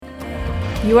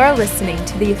You are listening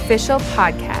to the official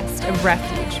podcast of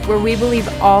Refuge, where we believe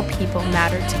all people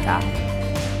matter to God.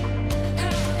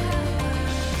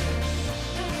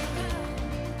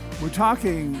 We're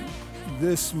talking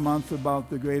this month about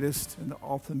the greatest and the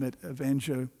ultimate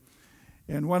Avenger.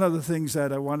 And one of the things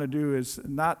that I want to do is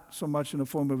not so much in the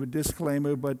form of a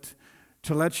disclaimer, but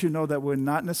to let you know that we're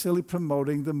not necessarily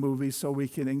promoting the movie so we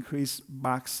can increase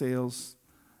box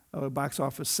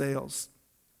office sales.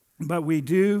 But we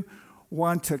do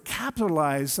want to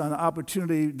capitalize on an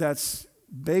opportunity that's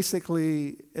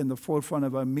basically in the forefront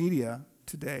of our media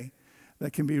today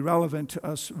that can be relevant to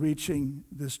us reaching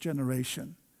this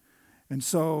generation. And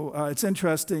so it's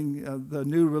interesting, the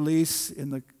new release,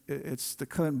 it's the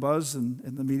current buzz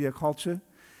in the media culture.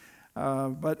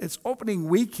 But its opening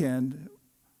weekend,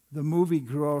 the movie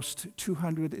grossed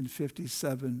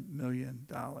 $257 million.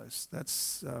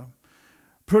 That's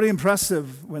pretty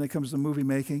impressive when it comes to movie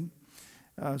making.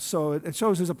 So it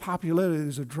shows there's a popularity,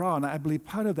 there's a draw, and I believe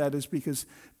part of that is because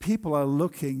people are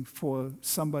looking for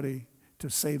somebody to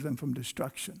save them from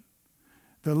destruction.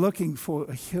 They're looking for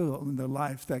a hero in their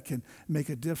life that can make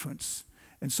a difference.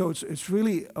 And so it's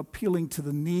really appealing to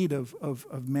the need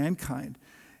of mankind.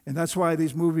 And that's why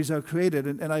these movies are created.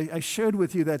 And I shared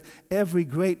with you that every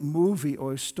great movie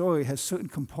or story has certain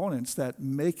components that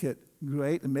make it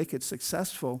great and make it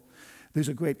successful. There's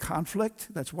a great conflict,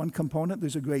 that's one component.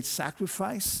 There's a great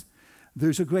sacrifice.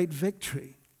 There's a great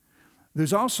victory.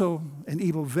 There's also an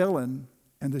evil villain,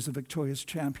 and there's a victorious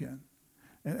champion.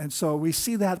 And so we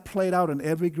see that played out in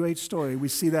every great story. We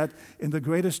see that in the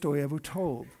greatest story ever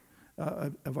told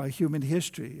of our human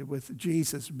history, with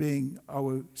Jesus being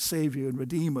our Savior and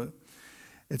Redeemer.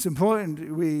 It's important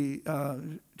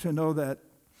to know that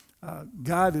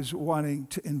God is wanting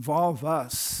to involve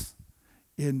us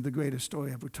in the greatest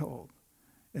story ever told.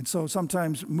 And so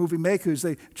sometimes movie makers,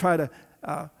 they try to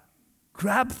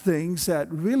grab things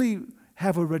that really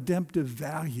have a redemptive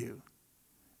value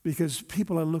because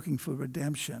people are looking for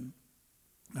redemption.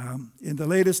 In the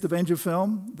latest Avenger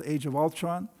film, The Age of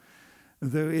Ultron,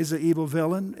 there is an evil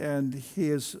villain, and he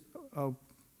is a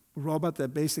robot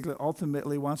that basically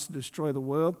ultimately wants to destroy the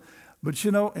world. But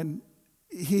and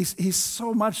he's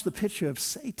so much the picture of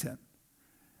Satan.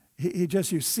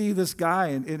 You see this guy,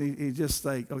 and he just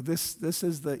like, oh, this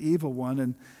is the evil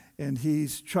one, and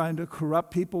he's trying to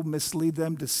corrupt people, mislead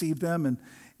them, deceive them,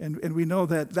 and we know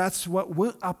that that's what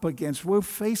we're up against. We're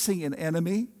facing an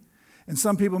enemy, and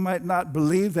some people might not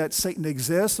believe that Satan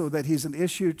exists or that he's an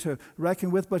issue to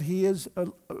reckon with, but he is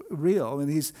real,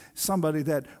 and he's somebody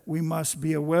that we must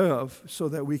be aware of so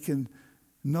that we can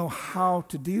know how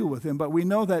to deal with him. But we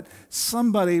know that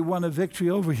somebody won a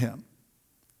victory over him.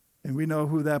 And we know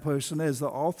who that person is, the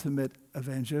ultimate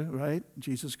Avenger, right?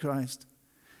 Jesus Christ.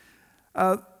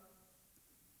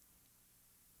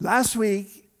 Last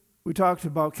week, we talked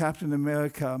about Captain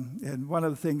America, and one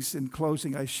of the things in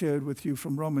closing I shared with you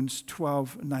from Romans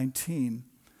 12:19.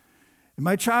 And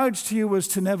my charge to you was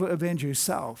to never avenge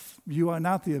yourself. You are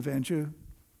not the avenger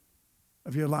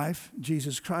of your life.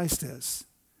 Jesus Christ is.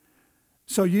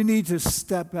 So you need to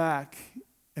step back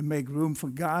and make room for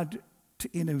God to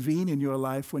intervene in your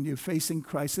life when you're facing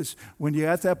crisis, when you're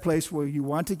at that place where you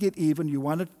want to get even, you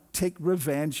want to take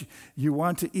revenge, you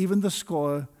want to even the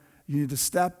score. You need to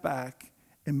step back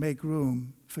and make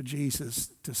room for Jesus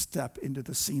to step into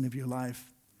the scene of your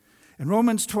life. In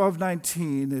Romans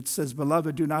 12:19, it says,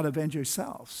 "Beloved, do not avenge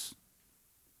yourselves,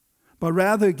 but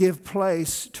rather give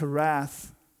place to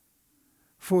wrath,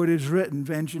 for it is written,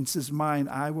 vengeance is mine,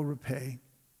 I will repay,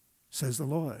 says the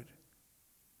Lord."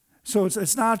 So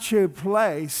it's not your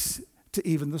place to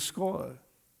even the score.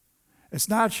 It's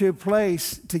not your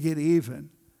place to get even,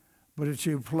 but it's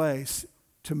your place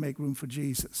to make room for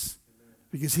Jesus.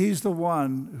 Because he's the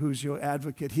one who's your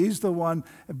advocate. He's the one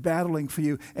battling for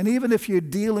you. And even if you're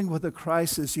dealing with a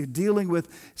crisis, you're dealing with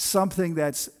something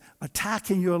that's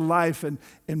attacking your life and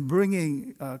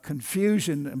bringing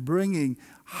confusion and bringing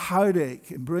heartache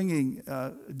and bringing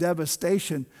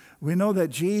devastation, we know that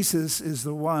Jesus is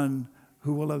the one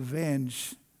who will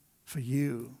avenge for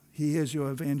you. He is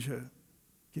your avenger.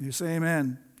 Can you say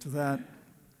amen to that?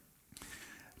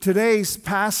 Today's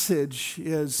passage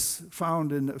is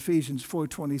found in Ephesians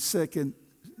 4:26 and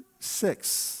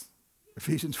 6.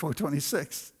 Ephesians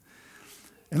 4:26.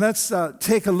 And let's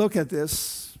take a look at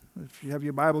this. If you have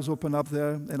your Bibles open up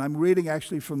there, and I'm reading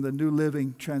actually from the New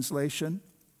Living Translation.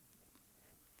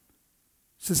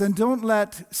 It says, "And don't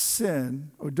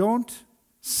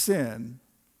sin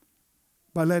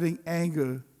by letting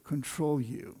anger control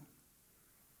you.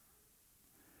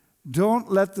 Don't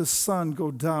let the sun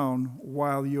go down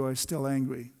while you are still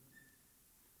angry."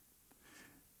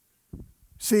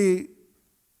 See,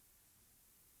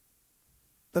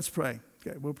 Let's pray.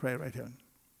 Okay, we'll pray right here.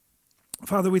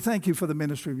 Father, we thank you for the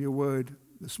ministry of your word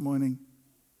this morning.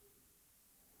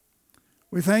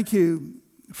 We thank you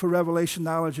for revelation,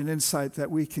 knowledge, and insight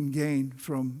that we can gain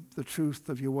from the truth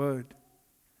of your word.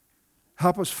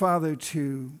 Help us, Father,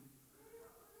 to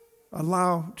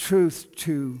allow truth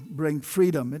to bring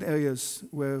freedom in areas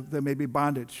where there may be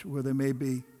bondage, where there may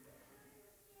be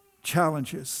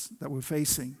challenges that we're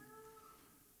facing.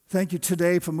 Thank you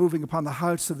today for moving upon the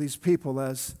hearts of these people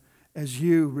as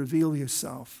you reveal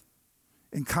yourself.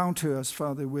 Encounter us,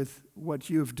 Father, with what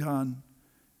you have done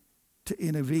to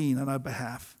intervene on our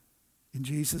behalf. In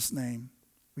Jesus' name,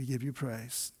 we give you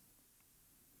praise.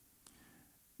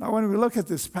 Now, when we look at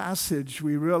this passage,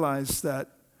 we realize that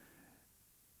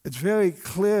it's very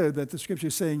clear that the scripture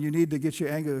is saying you need to get your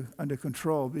anger under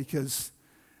control, because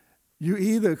you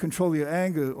either control your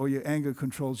anger or your anger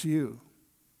controls you.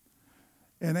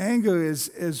 And anger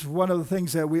is one of the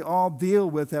things that we all deal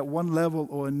with at one level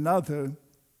or another.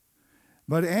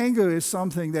 But anger is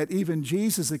something that even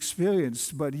Jesus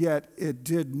experienced, but yet it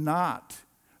did not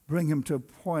bring him to a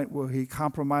point where he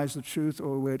compromised the truth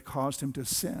or where it caused him to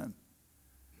sin.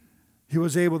 He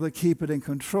was able to keep it in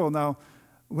control. Now,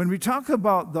 when we talk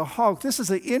about the Hulk, this is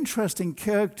an interesting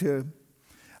character.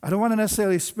 I don't want to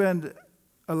necessarily spend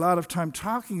a lot of time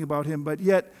talking about him, but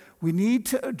yet we need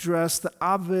to address the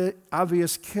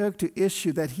obvious character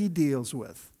issue that he deals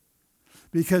with,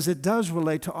 because it does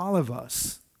relate to all of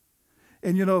us.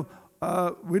 And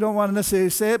we don't want to necessarily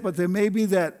say it, but there may be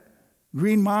that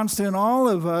green monster in all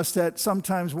of us that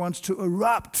sometimes wants to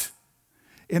erupt,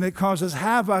 and it causes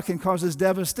havoc and causes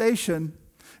devastation,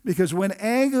 because when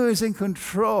anger is in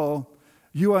control,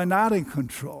 you are not in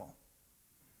control.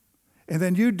 And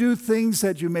then you do things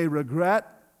that you may regret,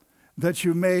 that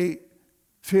you may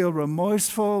feel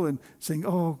remorseful and saying,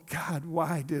 oh God,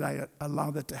 why did I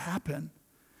allow that to happen?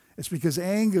 It's because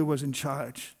anger was in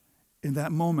charge in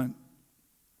that moment.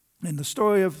 And the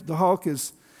story of the Hulk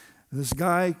is this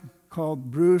guy called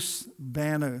Bruce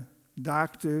Banner,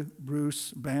 Dr.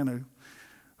 Bruce Banner,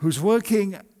 who's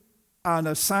working on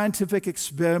a scientific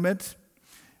experiment.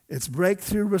 It's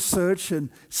breakthrough research, and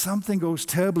something goes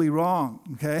terribly wrong,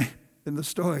 okay, in the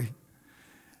story.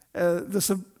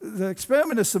 The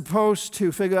experiment is supposed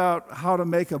to figure out how to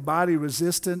make a body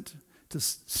resistant to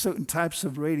certain types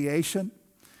of radiation.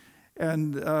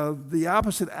 And the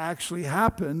opposite actually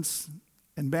happens,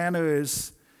 and Banner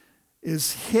is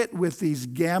hit with these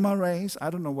gamma rays. I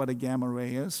don't know what a gamma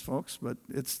ray is, folks, but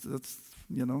it's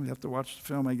you have to watch the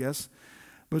film, I guess.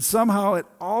 But somehow it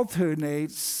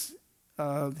alternates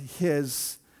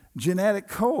his genetic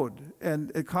code, and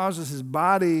it causes his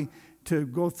body to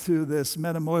go through this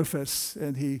metamorphosis,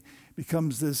 and he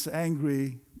becomes this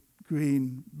angry,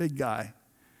 green, big guy.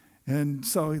 And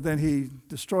so then he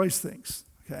destroys things,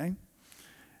 okay?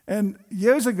 And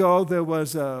years ago, there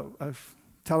was a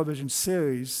television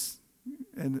series,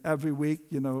 and every week,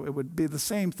 it would be the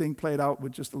same thing played out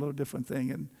with just a little different thing.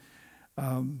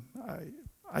 And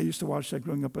I used to watch that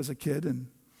growing up as a kid, and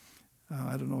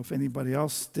I don't know if anybody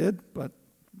else did, but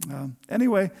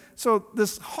anyway, so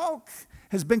this Hulk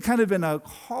has been kind of in our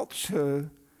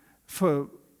culture for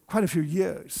quite a few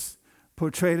years,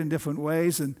 portrayed in different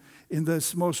ways. And in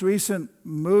this most recent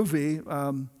movie,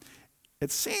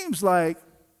 it seems like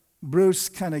Bruce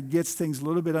kind of gets things a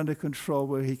little bit under control,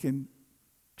 where he can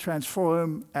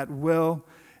transform at will,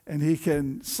 and he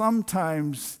can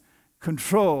sometimes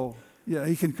control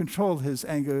his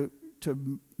anger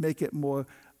to make it more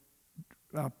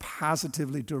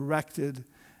positively directed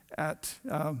at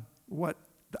what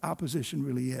the opposition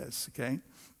really is, okay?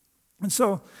 And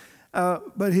so,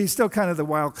 but he's still kind of the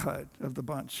wild card of the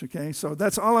bunch, okay? So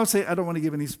that's all I'll say. I don't want to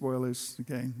give any spoilers,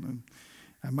 okay?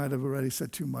 I might have already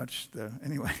said too much there.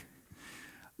 Anyway.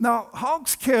 Now,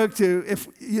 Hulk's character, if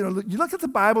you look at the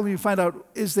Bible and you find out,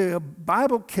 is there a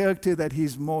Bible character that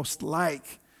he's most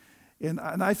like? And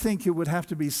I think it would have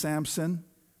to be Samson,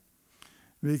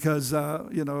 because,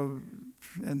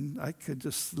 and I could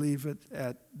just leave it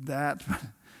at that.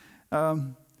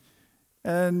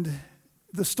 And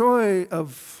the story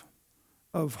of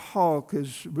Hulk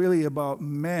is really about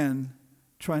men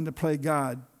trying to play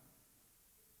God,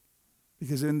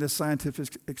 because in this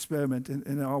scientific experiment, and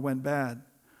it all went bad.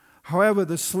 However,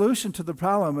 the solution to the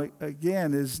problem,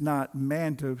 again, is not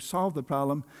man to solve the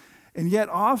problem. And yet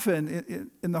often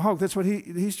in the Hulk, that's what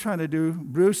he's trying to do.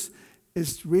 Bruce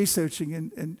is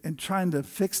researching and trying to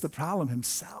fix the problem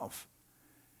himself.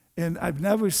 And I've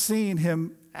never seen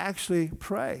him actually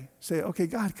pray, say, okay,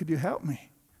 God, could you help me?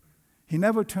 He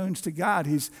never turns to God.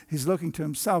 He's looking to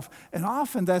himself. And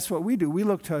often that's what we do. We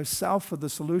look to ourselves for the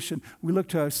solution. We look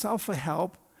to ourselves for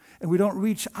help. and we don't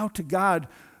reach out to God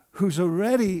who's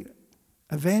already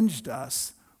avenged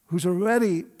us, who's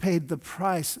already paid the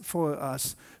price for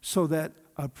us so that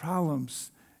our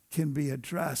problems can be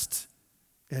addressed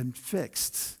and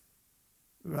fixed,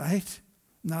 right?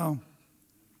 Now,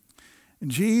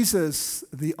 Jesus,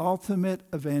 the ultimate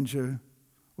avenger,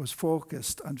 was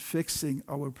focused on fixing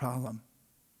our problem.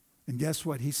 And guess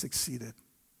what? He succeeded.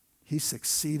 He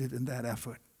succeeded in that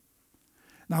effort.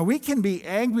 Now, we can be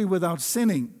angry without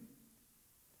sinning.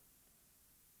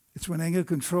 It's when anger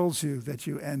controls you that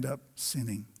you end up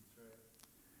sinning.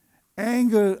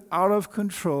 Anger out of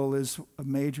control is a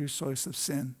major source of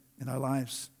sin in our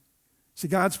lives. See,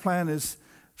 God's plan is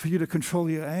for you to control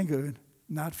your anger,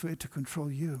 not for it to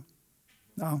control you.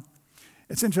 Now,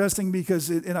 it's interesting because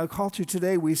in our culture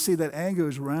today, we see that anger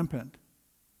is rampant.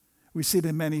 We see it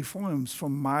in many forms,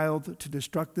 from mild to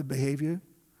destructive behavior.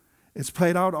 It's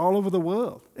played out all over the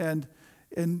world, and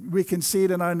we can see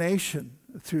it in our nation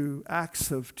through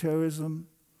acts of terrorism,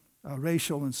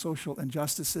 racial and social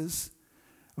injustices,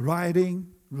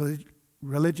 rioting,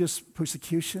 religious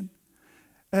persecution.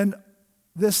 And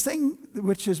this thing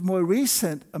which is more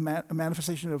recent, a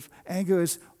manifestation of anger,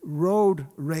 is road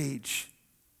rage.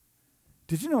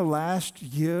 Did you know last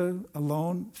year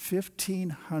alone,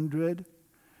 1,500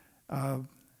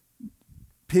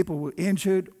 people were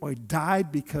injured or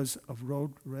died because of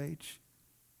road rage?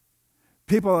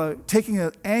 People are taking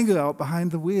their anger out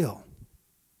behind the wheel.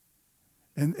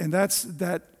 And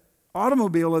that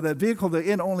automobile or that vehicle they're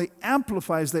in only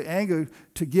amplifies their anger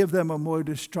to give them a more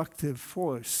destructive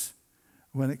force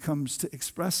when it comes to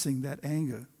expressing that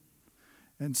anger.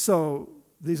 And so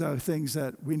these are things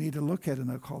that we need to look at in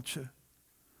our culture.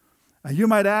 You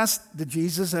might ask, did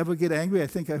Jesus ever get angry? I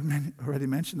think I've already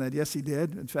mentioned that. Yes, he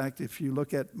did. In fact, if you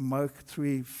look at Mark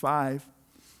 3:5,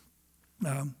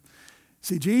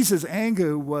 see, Jesus'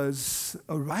 anger was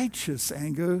a righteous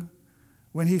anger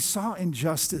when he saw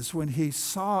injustice, when he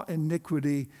saw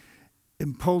iniquity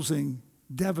imposing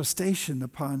devastation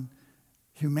upon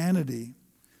humanity.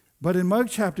 But in Mark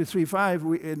chapter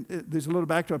 3:5, there's a little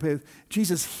backdrop here.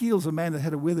 Jesus heals a man that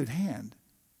had a withered hand.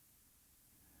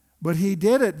 But he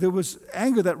did it. There was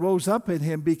anger that rose up in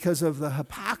him because of the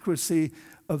hypocrisy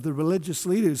of the religious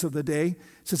leaders of the day.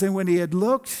 It says, and when he had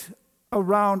looked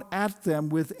around at them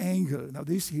with anger. Now,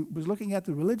 he was looking at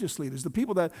the religious leaders, the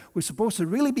people that were supposed to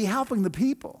really be helping the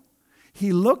people.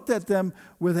 He looked at them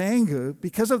with anger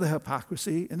because of the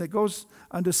hypocrisy, and it goes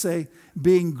on to say,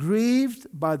 being grieved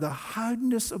by the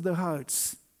hardness of their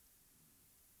hearts.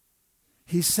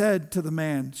 He said to the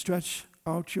man, stretch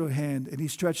out your hand, and he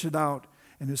stretched it out,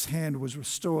 and his hand was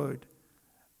restored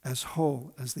as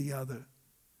whole as the other.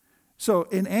 So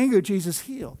in anger, Jesus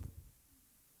healed,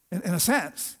 in a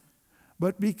sense.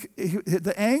 But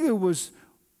the anger was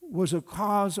a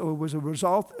cause or was a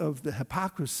result of the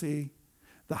hypocrisy,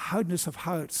 the hardness of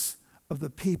hearts of the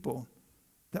people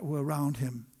that were around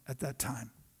him at that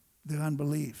time, their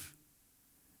unbelief.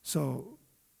 So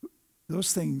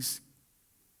those things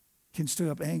can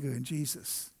stir up anger in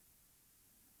Jesus.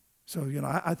 So,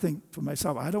 I think for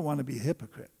myself, I don't want to be a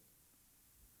hypocrite.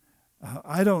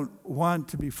 I don't want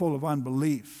to be full of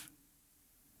unbelief.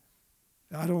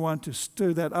 I don't want to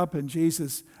stir that up in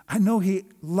Jesus. I know he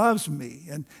loves me.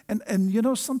 And you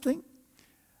know something?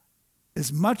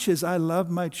 As much as I love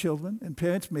my children, and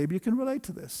parents, maybe you can relate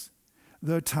to this,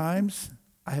 there are times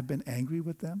I have been angry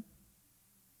with them.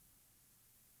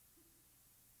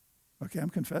 Okay, I'm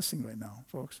confessing right now,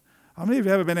 folks. How many of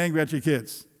you have been angry at your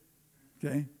kids?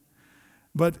 Okay?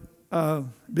 But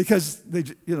because they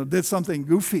did something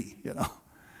goofy,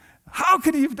 How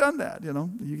could he have done that?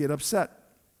 You get upset.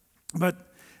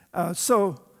 But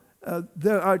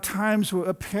there are times where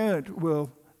a parent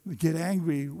will get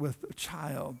angry with a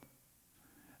child.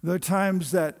 There are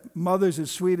times that mothers, as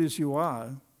sweet as you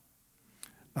are,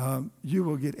 you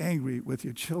will get angry with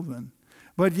your children.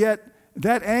 But yet,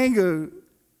 that anger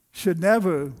should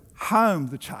never harm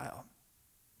the child,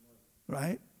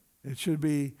 right? It should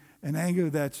be an anger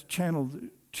that's channeled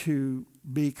to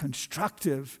be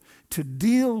constructive, to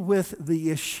deal with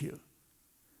the issue,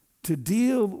 to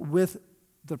deal with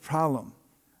the problem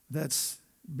that's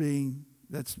being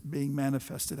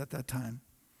manifested at that time.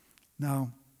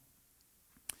 Now,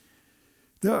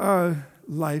 there are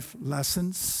life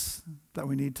lessons that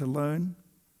we need to learn.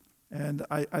 And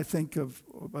I think of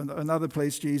another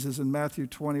place, Jesus, in Matthew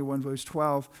 21, verse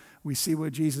 12, we see where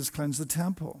Jesus cleansed the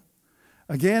temple.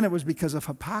 Again, it was because of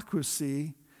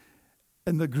hypocrisy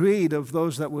and the greed of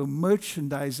those that were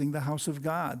merchandising the house of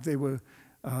God.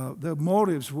 Their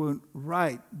motives weren't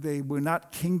right. They were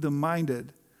not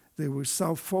kingdom-minded. They were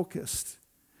self-focused.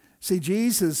 See,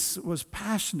 Jesus was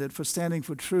passionate for standing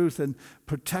for truth and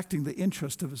protecting the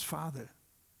interest of his Father.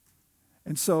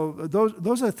 And so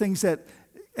those are things that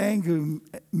anger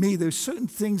me. There's certain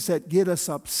things that get us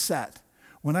upset.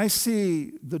 When I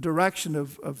see the direction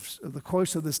of the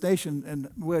course of this nation and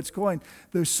where it's going,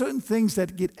 there's certain things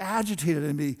that get agitated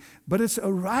in me. But it's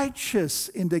a righteous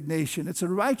indignation. It's a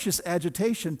righteous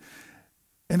agitation.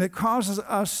 And it causes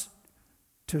us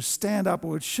to stand up,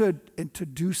 or it should, and to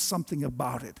do something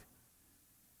about it.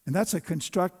 And that's a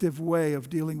constructive way of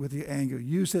dealing with your anger.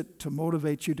 Use it to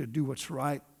motivate you to do what's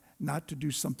right, not to do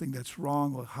something that's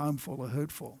wrong or harmful or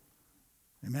hurtful.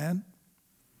 Amen?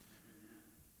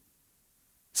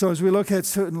 So as we look at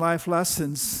certain life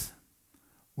lessons,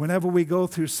 whenever we go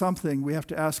through something, we have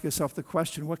to ask ourselves the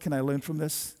question, what can I learn from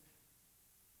this?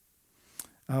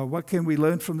 What can we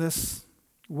learn from this?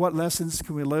 What lessons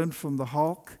can we learn from the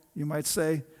Hulk? You might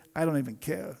say, I don't even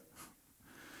care.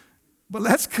 But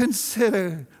let's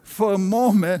consider for a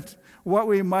moment what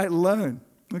we might learn,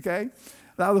 okay?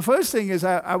 Now, the first thing is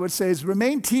I would say is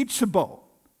remain teachable.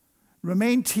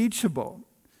 Remain teachable.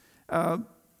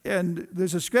 And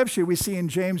there's a scripture we see in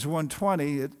James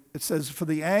 1:20. It says, for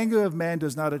the anger of man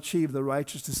does not achieve the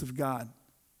righteousness of God.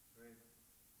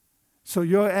 So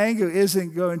your anger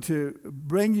isn't going to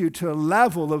bring you to a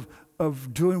level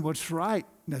of doing what's right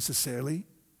necessarily.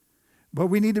 But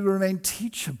we need to remain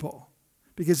teachable.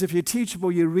 Because if you're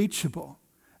teachable, you're reachable.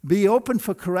 Be open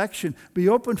for correction. Be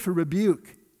open for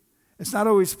rebuke. It's not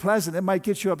always pleasant. It might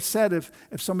get you upset if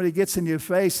somebody gets in your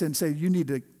face and say, you need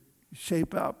to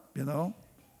shape up,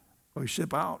 or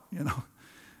ship out,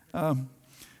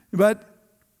 But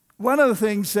one of the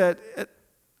things that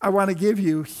I want to give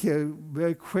you here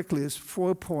very quickly is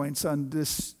 4 points on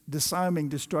this disarming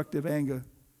destructive anger.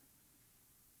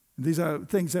 These are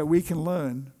things that we can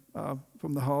learn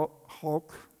from the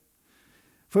Hulk.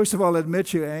 First of all,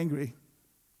 admit you're angry.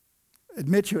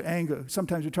 Admit your anger.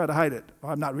 Sometimes you try to hide it. Oh,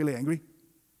 I'm not really angry.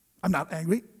 I'm not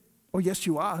angry. Oh, yes,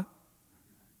 you are.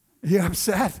 You're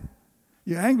upset.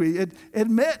 You're angry.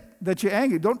 Admit that you're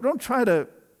angry. Don't try to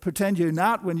pretend you're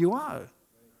not when you are.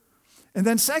 And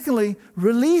then secondly,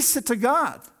 release it to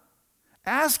God.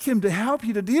 Ask him to help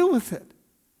you to deal with it.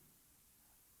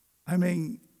 I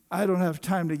mean, I don't have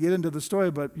time to get into the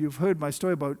story, but you've heard my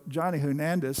story about Johnny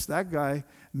Hernandez. That guy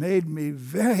made me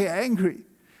very angry.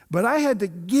 But I had to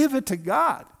give it to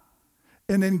God.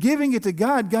 And in giving it to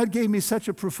God, God gave me such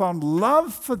a profound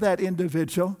love for that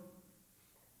individual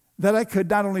that I could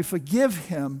not only forgive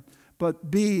him, but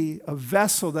be a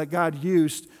vessel that God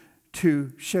used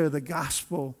to share the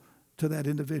gospel to that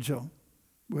individual,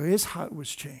 where his heart was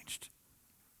changed.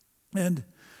 And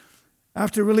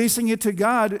after releasing it to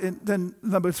God, and then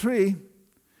number 3,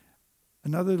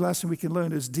 another lesson we can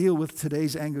learn is deal with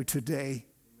today's anger today.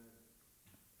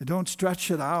 And don't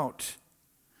stretch it out.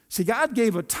 See, God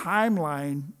gave a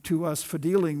timeline to us for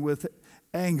dealing with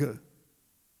anger,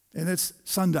 and it's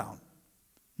sundown.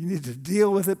 You need to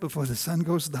deal with it before the sun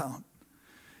goes down.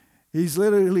 He's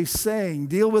literally saying,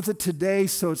 deal with it today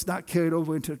so it's not carried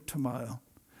over into tomorrow.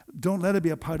 Don't let it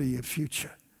be a part of your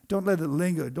future. Don't let it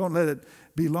linger. Don't let it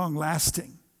be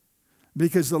long-lasting.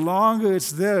 Because the longer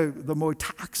it's there, the more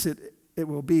toxic it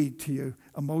will be to your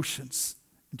emotions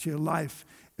and to your life.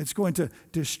 It's going to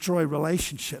destroy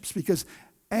relationships. Because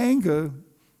anger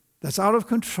that's out of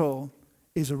control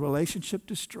is a relationship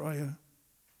destroyer.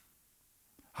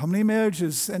 How many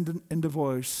marriages end in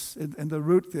divorce? And the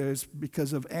root there is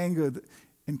because of anger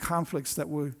and conflicts that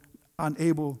were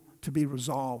unable to be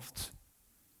resolved.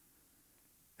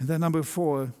 And then number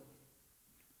 4,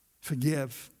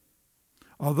 forgive.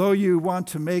 Although you want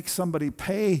to make somebody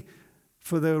pay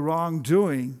for their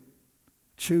wrongdoing,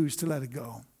 choose to let it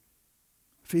go.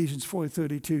 Ephesians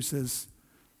 4:32 says,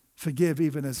 forgive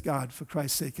even as God, for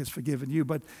Christ's sake, has forgiven you.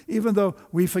 But even though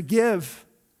we forgive,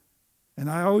 and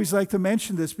I always like to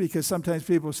mention this because sometimes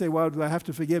people say, well, do I have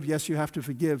to forgive? Yes, you have to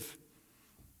forgive.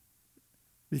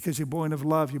 Because you're born of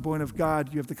love, you're born of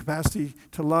God. You have the capacity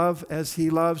to love as he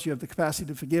loves. You have the capacity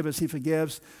to forgive as he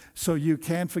forgives. So you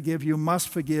can forgive, you must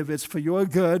forgive. It's for your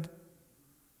good.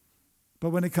 But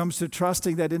when it comes to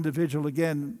trusting that individual,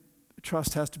 again,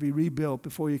 trust has to be rebuilt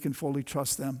before you can fully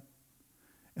trust them.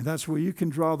 And that's where you can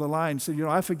draw the line. So,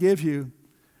 I forgive you,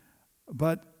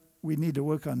 but we need to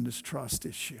work on this trust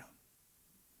issue.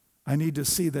 I need to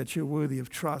see that you're worthy of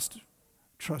trust,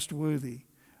 trustworthy.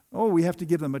 Oh, we have to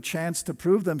give them a chance to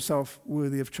prove themselves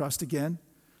worthy of trust again.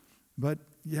 But,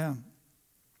 yeah.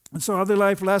 And so other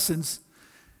life lessons.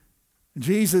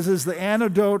 Jesus is the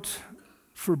antidote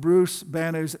for Bruce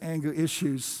Banner's anger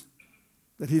issues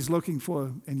that he's looking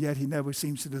for, and yet he never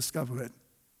seems to discover it.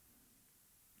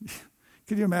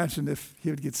 Can you imagine if he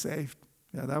would get saved?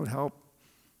 Yeah, that would help.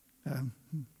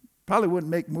 Probably wouldn't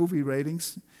make movie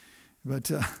ratings.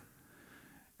 But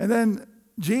and then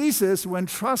Jesus, when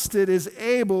trusted, is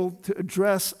able to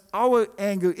address our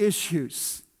anger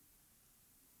issues.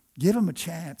 Give him a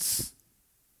chance.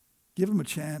 Give him a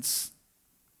chance.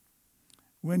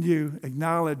 When you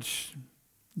acknowledge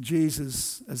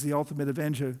Jesus as the ultimate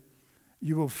avenger,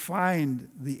 you will find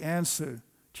the answer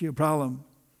to your problem,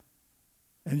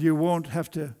 and you won't have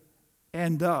to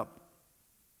end up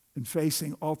in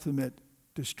facing ultimate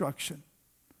destruction.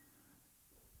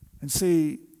 And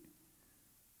see,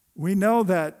 we know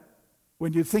that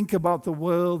when you think about the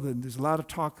world, and there's a lot of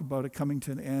talk about it coming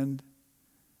to an end,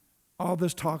 all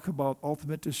this talk about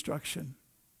ultimate destruction.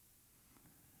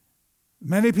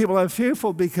 Many people are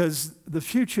fearful because the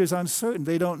future is uncertain.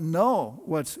 They don't know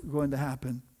what's going to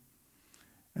happen.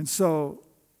 And so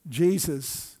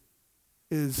Jesus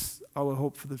is our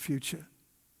hope for the future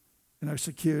and our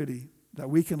security that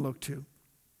we can look to.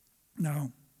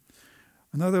 Now,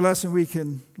 another lesson we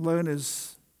can learn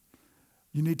is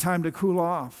you need time to cool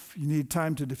off. You need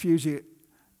time to diffuse your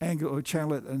anger or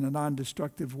channel it in a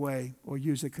non-destructive way or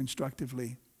use it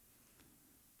constructively.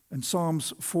 In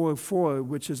Psalms 4:4,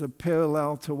 which is a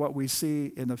parallel to what we see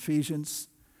in Ephesians,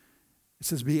 it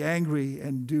says, "Be angry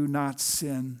and do not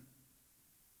sin.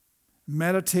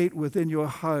 Meditate within your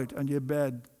heart on your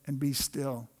bed and be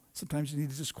still." Sometimes you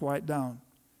need to just quiet down.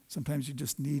 Sometimes you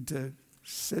just need to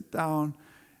sit down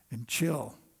and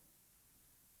chill.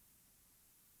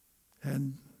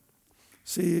 And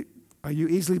see, are you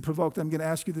easily provoked? I'm going to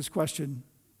ask you this question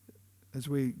as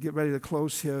we get ready to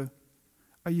close here.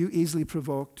 Are you easily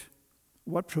provoked?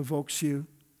 What provokes you?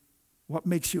 What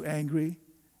makes you angry?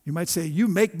 You might say, "You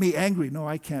make me angry." No,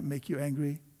 I can't make you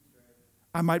angry.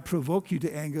 I might provoke you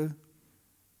to anger,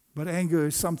 but anger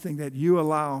is something that you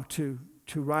allow to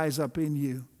rise up in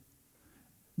you.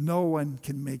 No one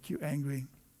can make you angry.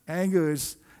 Anger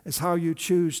is how you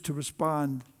choose to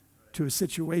respond to a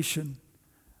situation,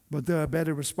 but there are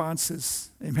better responses.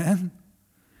 Amen?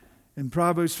 In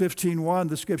Proverbs 15:1,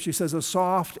 the scripture says, "A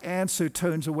soft answer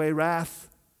turns away wrath."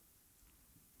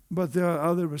 But there are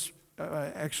other,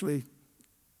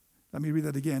 let me read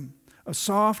that again. "A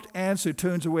soft answer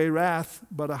turns away wrath,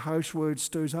 but a harsh word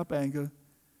stirs up anger."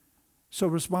 So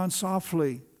respond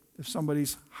softly. If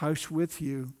somebody's harsh with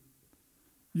you,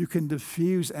 you can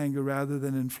diffuse anger rather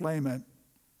than inflame it.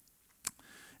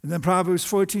 And then Proverbs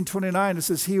 14:29, it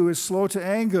says, "He who is slow to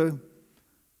anger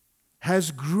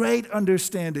has great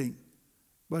understanding,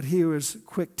 but he who is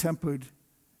quick-tempered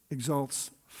exalts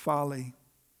folly."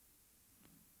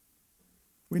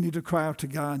 We need to cry out to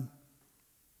God.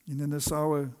 And in this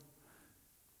hour,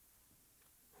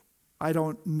 I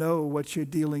don't know what you're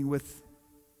dealing with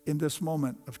in this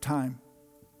moment of time.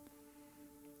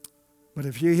 But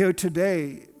if you're here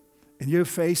today and you're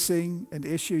facing an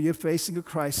issue, you're facing a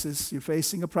crisis, you're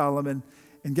facing a problem,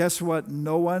 and guess what?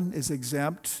 No one is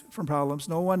exempt from problems.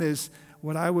 No one is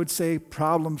what I would say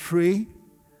problem-free.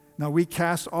 Now, we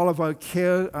cast all of our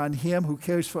care on Him who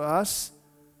cares for us.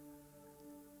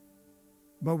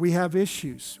 But we have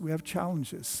issues. We have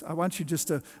challenges. I want you just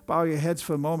to bow your heads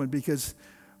for a moment because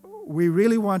we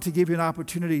really want to give you an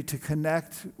opportunity to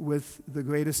connect with the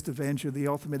greatest avenger, the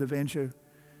ultimate avenger,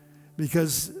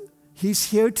 because He's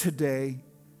here today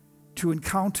to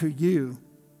encounter you.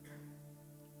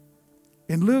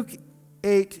 In Luke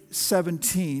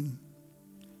 8:17,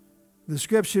 the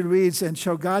scripture reads, "And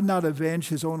shall God not avenge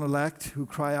His own elect who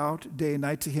cry out day and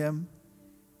night to Him,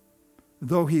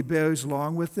 though He bears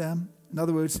long with them?" In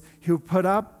other words, He'll put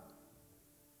up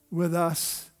with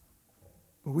us,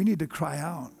 but we need to cry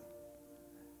out.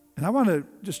 And I want to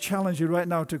just challenge you right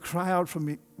now to cry out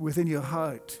from within your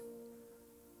heart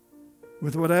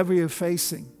with whatever you're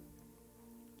facing,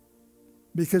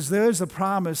 because there's a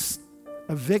promise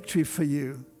of victory for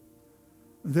you.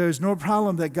 There's no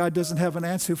problem that God doesn't have an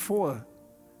answer for.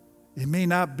 It may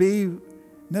not be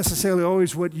necessarily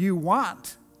always what you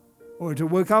want or to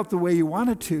work out the way you want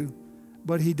it to,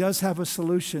 but He does have a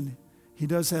solution. He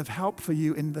does have help for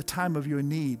you in the time of your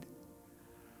need.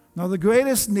 Now, the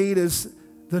greatest need is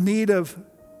the need of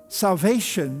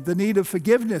salvation, the need of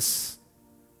forgiveness.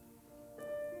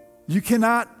 You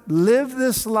cannot live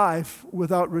this life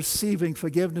without receiving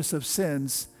forgiveness of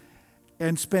sins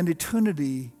and spend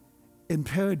eternity in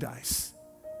paradise,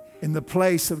 in the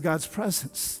place of God's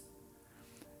presence.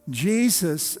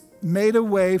 Jesus made a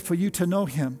way for you to know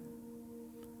Him.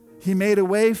 He made a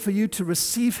way for you to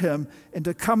receive Him and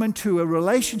to come into a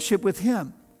relationship with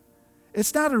Him.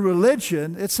 It's not a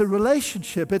religion, it's a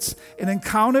relationship. It's an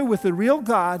encounter with the real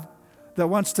God that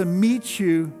wants to meet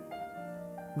you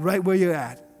right where you're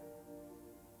at.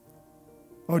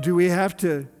 Or do we have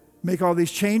to make all these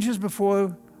changes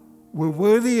before we're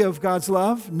worthy of God's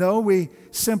love? No, we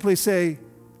simply say,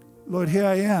 Lord, here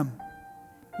I am.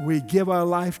 We give our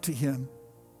life to Him.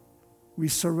 We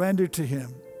surrender to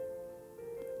Him.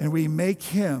 And we make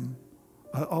Him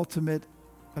our ultimate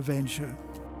Avenger.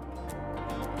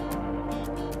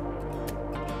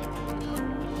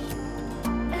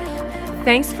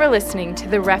 Thanks for listening to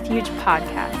the Refuge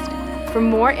podcast. For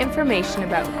more information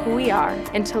about who we are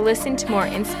and to listen to more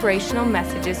inspirational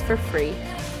messages for free,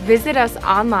 visit us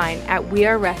online at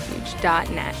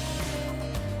wearerefuge.net.